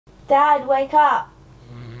Dad, wake up!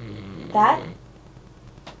 Dad?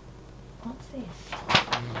 What's this?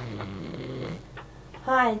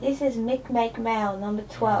 Hi, this is MickMake mail number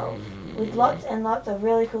 12 with lots and lots of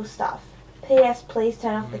really cool stuff. P.S. Please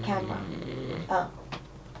turn off the camera. Oh.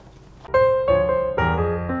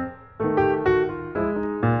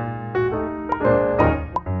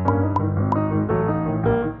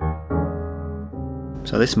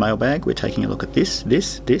 So this mailbag, we're taking a look at this,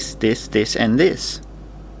 and this.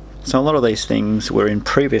 So a lot of these things were in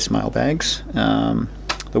previous mailbags.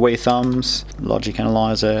 The Wii Thumbs, Logic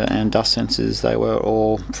Analyzer and dust sensors, they were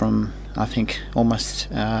all from, I think, almost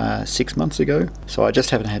 6 months ago. So I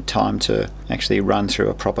just haven't had time to actually run through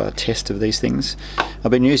a proper test of these things.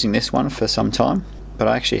 I've been using this one for some time, but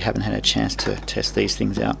I actually haven't had a chance to test these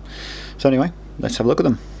things out. So anyway, let's have a look at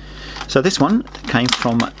them. So this one came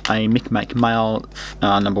from a MickMake mail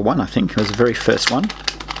number 1, I think. It was the very first one.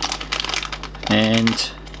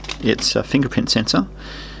 And it's a fingerprint sensor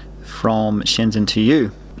from Shenzhen to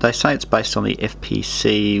you. They say it's based on the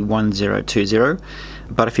FPC1020,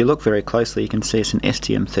 but if you look very closely you can see it's an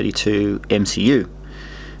STEMTerra MCU.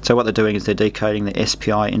 So what they're doing is they're decoding the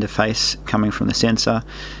SPI interface coming from the sensor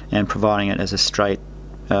and providing it as a straight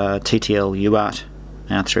TTL UART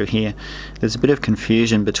out through here. There's a bit of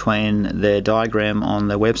confusion between their diagram on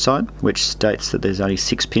their website, which states that there's only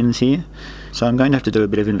 6 pins here. So I'm going to have to do a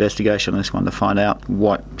bit of investigation on this one to find out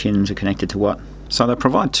what pins are connected to what. So they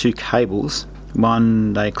provide 2 cables.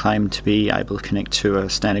 One they claim to be able to connect to a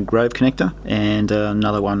standard Grove connector, and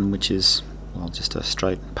another one which is, well, just a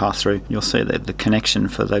straight pass-through. You'll see that the connection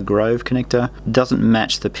for the Grove connector doesn't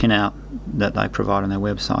match the pinout that they provide on their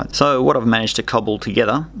website. So what I've managed to cobble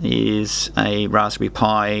together is a Raspberry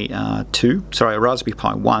Pi a Raspberry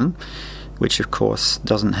Pi 1, which of course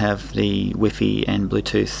doesn't have the Wi-Fi and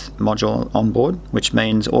Bluetooth module on board, which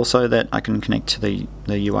means also that I can connect to the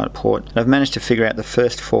UART port. I've managed to figure out the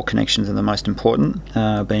first 4 connections are the most important,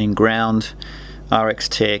 being ground, RX,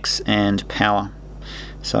 TX and power.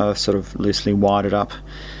 So I've sort of loosely wired it up.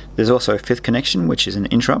 There's also a 5th connection, which is an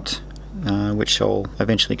interrupt, which I'll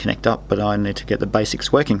eventually connect up, but I need to get the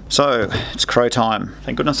basics working. So it's crow time.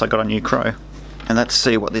 Thank goodness I got a new crow. And let's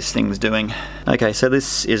see what this thing's doing. Okay, so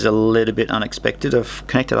this is a little bit unexpected. I've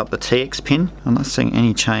connected up the TX pin. I'm not seeing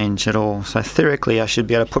any change at all. So theoretically I should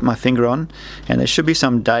be able to put my finger on and there should be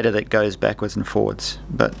some data that goes backwards and forwards.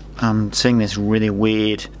 But I'm seeing this really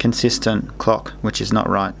weird, consistent clock, which is not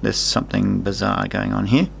right. There's something bizarre going on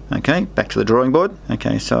here. Okay, back to the drawing board.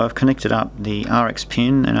 Okay, so I've connected up the RX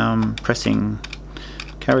pin and I'm pressing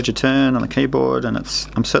carriage return on the keyboard, and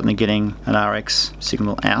I'm certainly getting an RX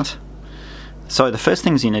signal out. So the first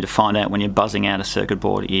things you need to find out when you're buzzing out a circuit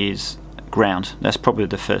board is ground. That's probably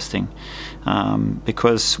the first thing.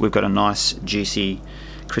 Because we've got a nice juicy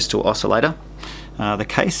crystal oscillator, the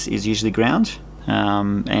case is usually ground,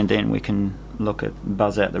 and then we can look at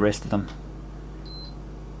buzz out the rest of them.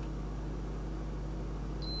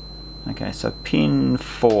 Okay, so pin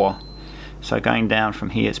 4. So going down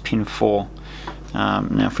from here it's pin 4.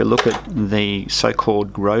 Now if we look at the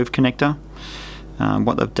so-called Grove connector,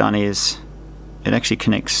 what they've done is it actually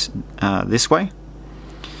connects this way,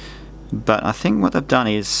 but I think what they've done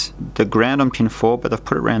is the ground on pin 4, but they've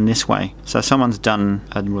put it around this way. So someone's done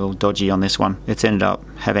a real dodgy on this one. It's ended up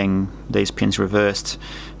having these pins reversed.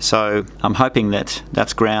 So I'm hoping that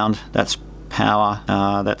that's ground, that's power,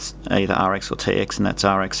 that's either RX or TX, and that's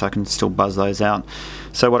RX, so I can still buzz those out.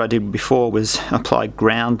 So what I did before was apply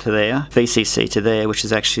ground to there, VCC to there, which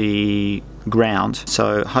is actually ground.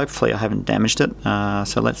 So hopefully I haven't damaged it.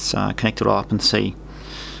 So let's connect it all up and see.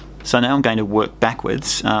 So now I'm going to work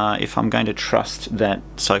backwards if I'm going to trust that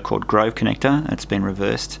so-called Grove connector. It's been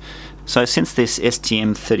reversed. So since this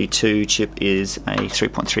STM32 chip is a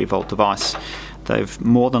 3.3 volt device, they've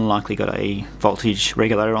more than likely got a voltage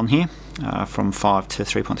regulator on here from 5 to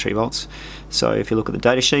 3.3 volts. So if you look at the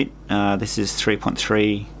datasheet, this is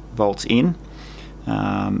 3.3 volts in,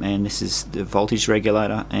 and this is the voltage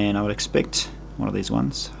regulator, and I would expect one of these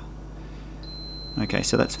ones. Okay,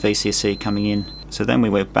 so that's VCC coming in. So then we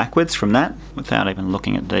work backwards from that without even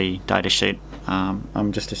looking at the datasheet.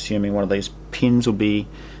 I'm just assuming one of these pins will be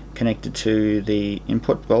connected to the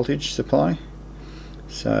input voltage supply.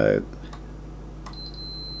 So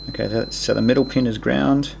okay, so the middle pin is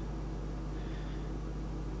ground.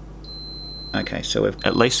 Okay, so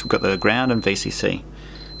at least we've got the ground and VCC.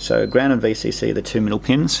 So ground and VCC, the 2 middle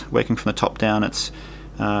pins. Working from the top down, it's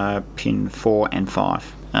pin 4 and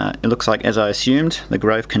 5. It looks like, as I assumed, the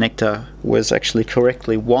Grove connector was actually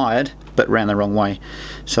correctly wired, but ran the wrong way.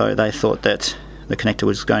 So they thought that the connector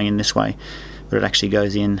was going in this way, but it actually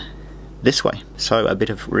goes in this way. So a bit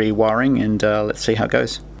of rewiring, and let's see how it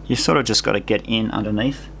goes. you sort of just got to get in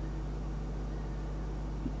underneath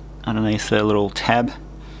the little tab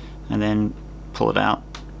and then pull it out.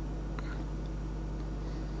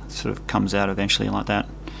 It sort of comes out eventually like that.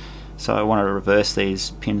 So I want to reverse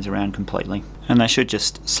these pins around completely, and they should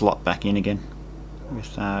just slot back in again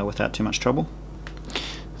without too much trouble.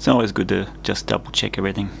 It's always good to just double check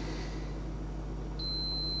everything.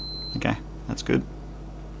 Okay, that's good.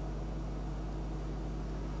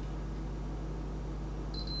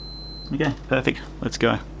 Okay, perfect. Let's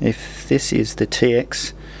go. If this is the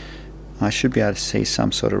TX, I should be able to see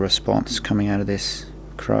some sort of response coming out of this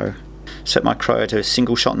crow. Set my crow to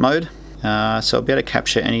single shot mode, so I'll be able to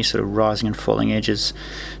capture any sort of rising and falling edges,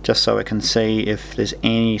 just so I can see if there's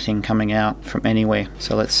anything coming out from anywhere.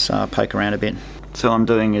 So let's poke around a bit. So all I'm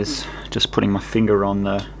doing is just putting my finger on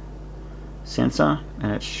the sensor,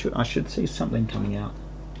 and I should see something coming out.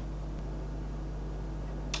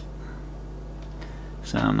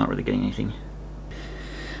 So I'm not really getting anything.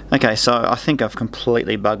 Okay, so I think I've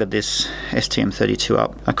completely buggered this STM32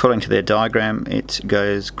 up. According to their diagram, it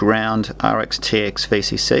goes ground, RX, TX,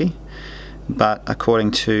 VCC, but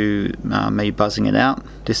according to me buzzing it out,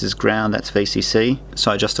 this is ground, that's VCC.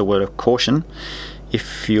 So just a word of caution,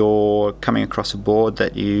 if you're coming across a board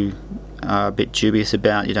that you are a bit dubious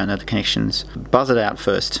about, you don't know the connections, buzz it out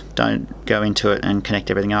first. Don't go into it and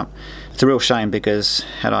connect everything up. It's a real shame, because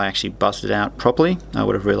had I actually buzzed it out properly, I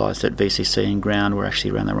would have realised that VCC and ground were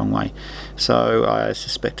actually around the wrong way. So I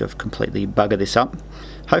suspect I've completely buggered this up.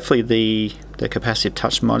 Hopefully the capacitive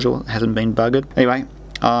touch module hasn't been buggered. Anyway,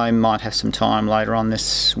 I might have some time later on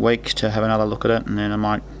this week to have another look at it, and then I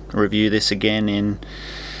might review this again in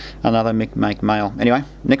another MickMake mail. Anyway,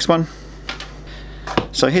 next one.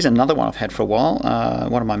 So here's another one I've had for a while.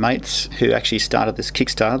 One of my mates who actually started this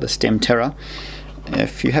Kickstarter, the STEMTerra.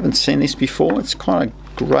 If you haven't seen this before, it's quite a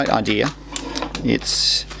great idea.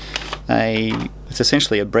 It's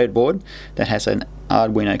essentially a breadboard that has an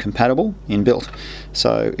Arduino compatible inbuilt.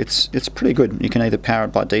 So it's pretty good. You can either power it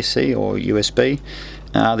by DC or USB.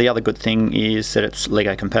 The other good thing is that it's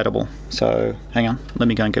Lego compatible. So hang on, let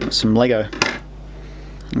me go and get some Lego.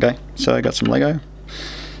 Okay, so I got some Lego,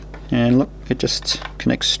 and look, it just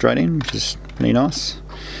connects straight in, which is pretty nice.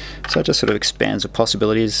 So it just sort of expands the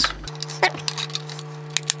possibilities.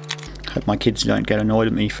 Hope my kids don't get annoyed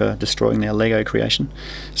at me for destroying their Lego creation.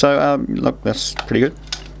 So look, that's pretty good.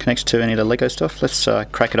 Connects to any of the Lego stuff. Let's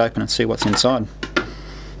crack it open and see what's inside.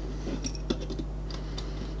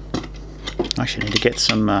 I actually need to get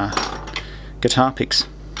some guitar picks.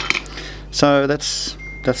 So that's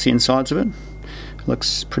the insides of it.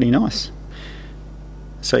 Looks pretty nice.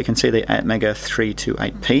 So you can see the Atmega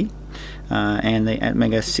 328P and the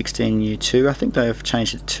Atmega 16U2. I think they've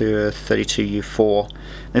changed it to a 32U4.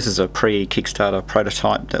 This is a pre-Kickstarter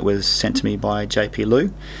prototype that was sent to me by JP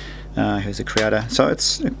Liu, who's a creator. So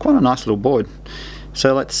it's quite a nice little board.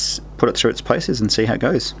 So let's put it through its paces and see how it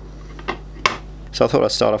goes. So I thought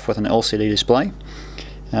I'd start off with an LCD display.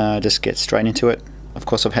 Just get straight into it. Of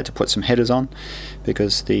course, I've had to put some headers on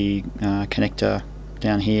because the connector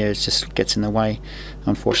down here just gets in the way,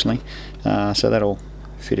 unfortunately. So that'll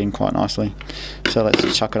fit in quite nicely. So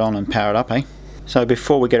let's chuck it on and power it up, eh? So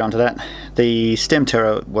before we get onto that, the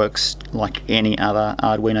STEMTerra works like any other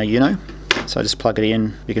Arduino Uno. So I just plug it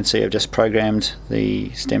in. You can see I've just programmed the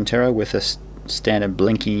STEMTerra with a standard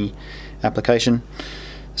blinky application.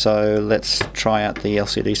 So let's try out the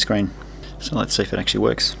LCD screen. So let's see if it actually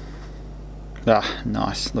works. Ah,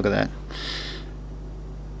 nice, look at that.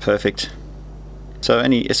 Perfect. So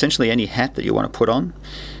essentially any hat that you want to put on,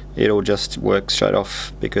 it'll just work straight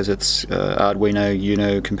off because it's Arduino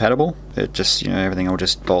Uno compatible. It just, everything will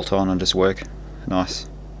just bolt on and just work. Nice.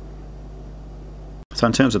 So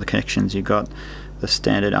in terms of the connections, you've got the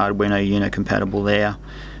standard Arduino Uno compatible there,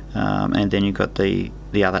 and then you've got the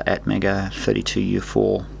other Atmega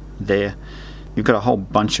 32U4 there. You've got a whole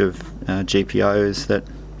bunch of GPIOs that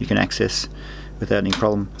you can access without any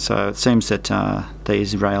problem. So it seems that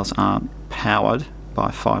these rails aren't powered by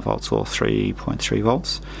 5 volts or 3.3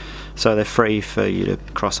 volts, so they're free for you to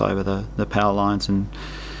cross over the power lines and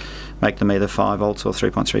make them either 5 volts or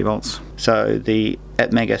 3.3 volts. So the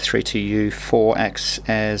Atmega 32U4 acts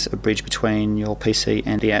as a bridge between your PC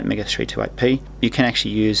and the Atmega 328P. You can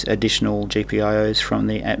actually use additional GPIOs from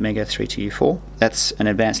the Atmega 32U4. That's an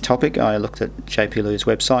advanced topic. I looked at JP Liu's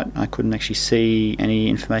website. I couldn't actually see any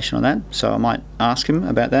information on that, so I might ask him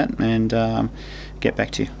about that and get back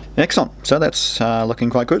to you. Excellent. So that's looking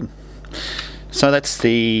quite good. So that's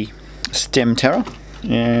the STEMTerra.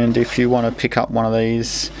 And if you want to pick up one of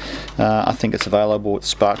these, I think it's available at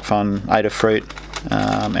SparkFun, Adafruit,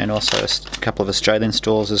 and also a couple of Australian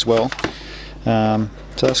stores as well. So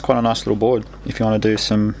that's quite a nice little board if you want to do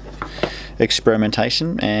some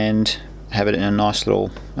experimentation and have it in a nice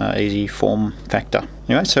little easy form factor.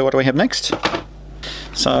 Anyway, so what do we have next?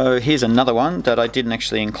 So here's another one that I didn't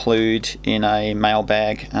actually include in a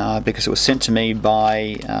mailbag because it was sent to me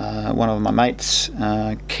by one of my mates,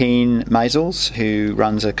 Keen Maisels, who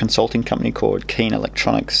runs a consulting company called Keen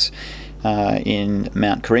Electronics in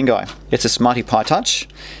Mount Ku-ring-gai. It's a SmartiPi Touch,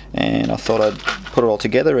 and I thought I'd put it all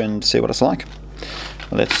together and see what it's like.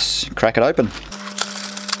 Let's crack it open.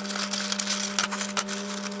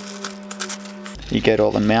 You get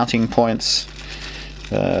all the mounting points,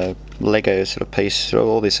 Lego sort of piece,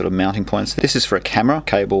 all these sort of mounting points. This is for a camera,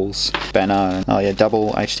 cables, banner, oh yeah,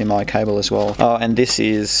 double HDMI cable as well. Oh, and this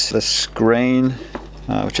is the screen,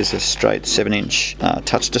 which is a straight 7-inch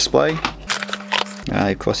touch display.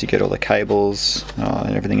 Of course you get all the cables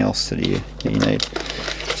and everything else that you need.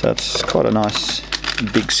 So it's quite a nice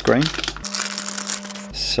big screen.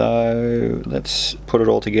 So let's put it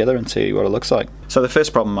all together and see what it looks like. So the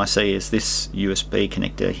first problem I see is this USB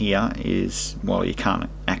connector here is, well, you can't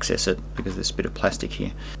access it because there's a bit of plastic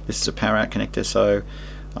here. This is a power out connector, so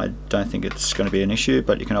I don't think it's going to be an issue,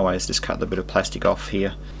 but you can always just cut the bit of plastic off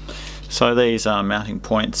here. So these mounting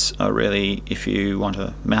points are really if you want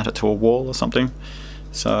to mount it to a wall or something.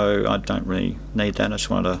 So I don't really need that, I just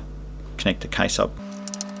want to connect the case up.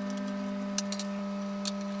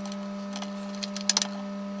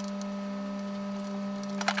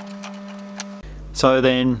 So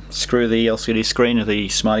then screw the LCD screen of the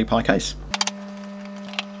SmartiPi case.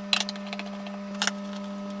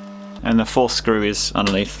 And the fourth screw is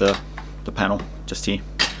underneath the panel, just here.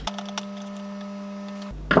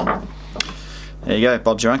 There you go,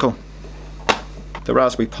 Bob's your uncle. The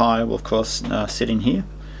Raspberry Pi will of course sit in here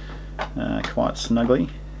quite snugly,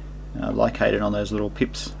 located on those little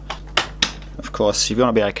pips. Of course, if you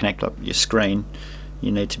want to be able to connect up your screen,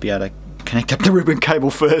 you need to be able to connect up the ribbon cable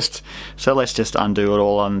first. So let's just undo it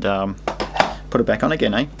all and put it back on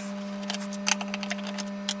again, eh?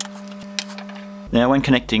 Now when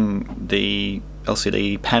connecting the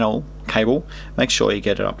LCD panel cable, make sure you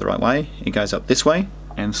get it up the right way. It goes up this way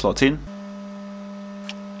and slots in.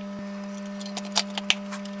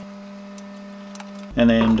 And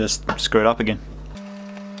then just screw it up again.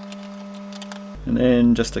 And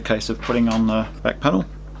then just a case of putting on the back panel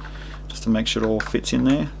just to make sure it all fits in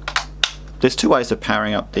there. There's two ways of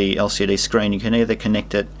powering up the LCD screen. You can either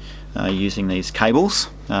connect it using these cables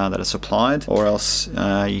that are supplied, or else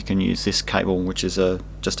you can use this cable, which is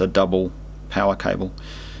just a double power cable.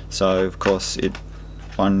 So of course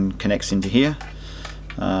one connects into here,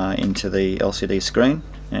 into the LCD screen,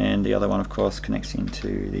 and the other one of course connects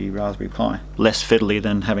into the Raspberry Pi. Less fiddly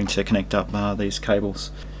than having to connect up these cables.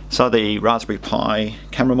 So the Raspberry Pi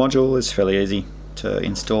camera module is fairly easy to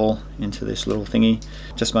install into this little thingy.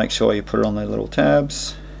 Just make sure you put it on the little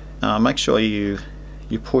tabs. Make sure you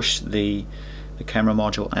push the camera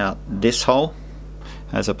module out this hole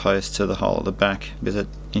as opposed to the hole at the back, because it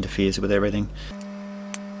interferes with everything.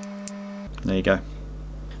 There you go.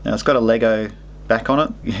 Now it's got a Lego back on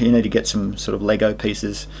it. You need to get some sort of Lego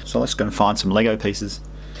pieces. So let's go and find some Lego pieces.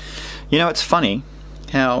 You know, it's funny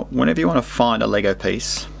how whenever you want to find a Lego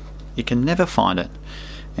piece, you can never find it.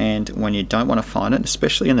 And when you don't want to find it,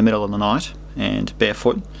 especially in the middle of the night and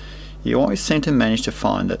barefoot, you always seem to manage to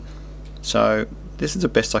find it. So this is the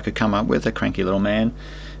best I could come up with, a cranky little man.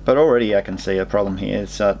 But already I can see a problem here.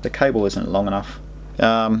 It's, the cable isn't long enough.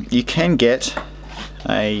 You can get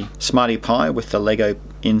a SmartiPi with the Lego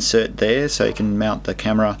insert there, so you can mount the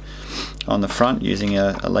camera on the front using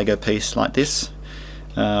a Lego piece like this.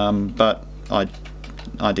 But I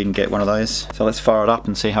didn't get one of those. So let's fire it up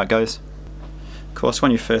and see how it goes. Of course,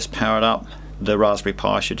 when you first power it up, the Raspberry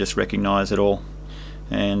Pi should just recognize it all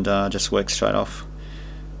and just work straight off.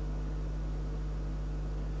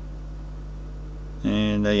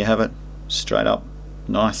 And there you have it, straight up,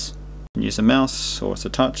 nice. Use a mouse or it's a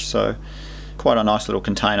touch, so quite a nice little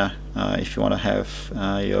container if you want to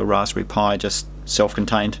have your Raspberry Pi just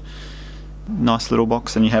self-contained. Nice little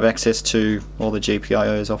box, and you have access to all the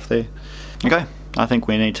GPIOs off there. Okay, I think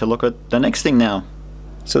we need to look at the next thing now.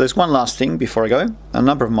 So there's one last thing before I go. A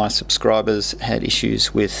number of my subscribers had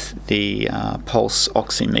issues with the Pulse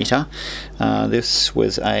Oximeter. This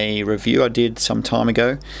was a review I did some time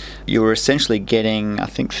ago. You were essentially getting, I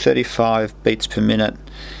think, 35 beats per minute.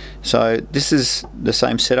 So this is the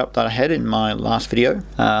same setup that I had in my last video.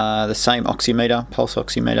 The same oximeter, Pulse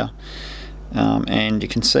Oximeter. And you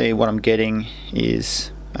can see what I'm getting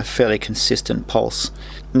is a fairly consistent pulse.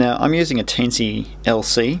 Now I'm using a Teensy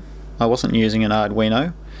LC. I wasn't using an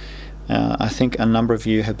Arduino. I think a number of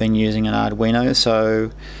you have been using an Arduino, so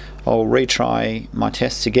I'll retry my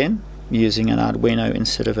tests again using an Arduino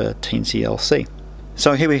instead of a Teensy LC.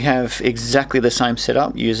 So here we have exactly the same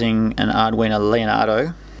setup using an Arduino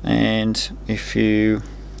Leonardo, and if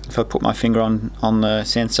I put my finger on the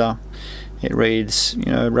sensor, it reads,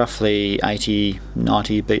 you know, roughly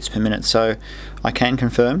 80-90 beats per minute. So I can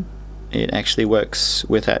confirm it actually works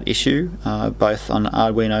with that issue, both on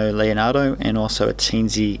Arduino Leonardo and also a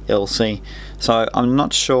Teensy LC. So I'm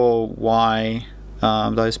not sure why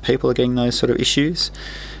those people are getting those sort of issues.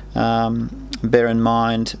 Bear in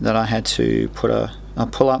mind that I had to put a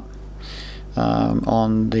pull-up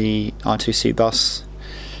on the I2C bus.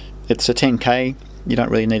 It's a 10K. You don't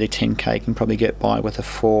really need a 10K. You can probably get by with a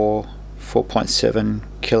 4.7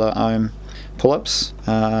 kilo ohm pull-ups.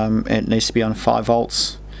 It needs to be on 5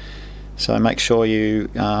 volts. So make sure you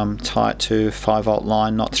tie it to a 5 volt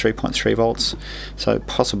line, not 3.3 volts. So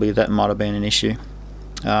possibly that might have been an issue.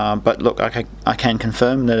 But look, I can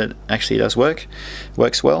confirm that it actually does work.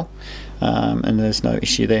 Works well, and there's no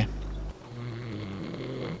issue there.